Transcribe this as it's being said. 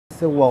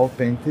a wall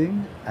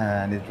painting,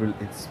 and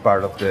it's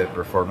part of the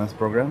performance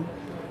program,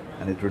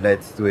 and it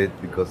relates to it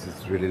because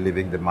it's really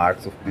leaving the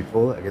marks of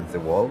people against the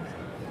wall.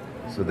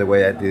 So the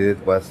way I did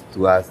it was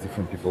to ask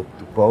different people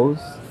to pose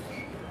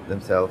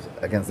themselves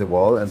against the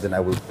wall, and then I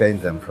will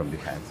paint them from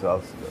behind.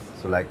 So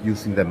like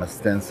using them as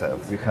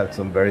stencils. We had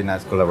some very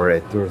nice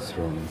collaborators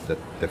from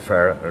the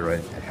fair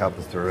help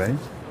us to arrange.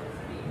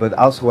 But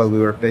also while we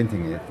were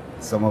painting it,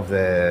 some of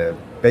the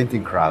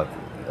painting crowd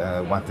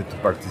wanted to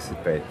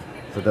participate.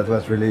 So that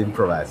was really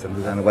improvised.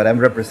 And what I'm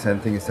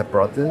representing is a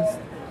protest.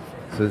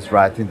 So it's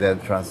right in the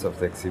entrance of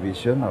the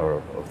exhibition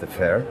or of the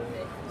fair.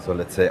 So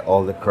let's say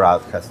all the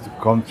crowd has to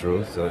come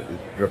through. So it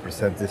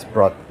represents this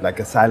like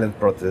a silent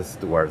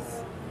protest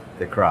towards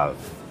the crowd.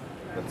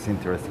 What's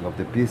interesting of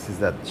the piece is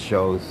that it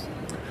shows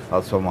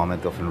also a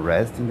moment of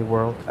unrest in the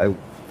world. I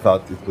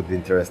thought it would be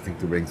interesting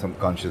to bring some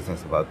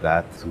consciousness about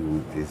that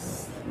to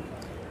this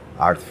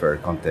art fair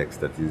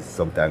context that is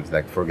sometimes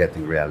like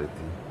forgetting reality.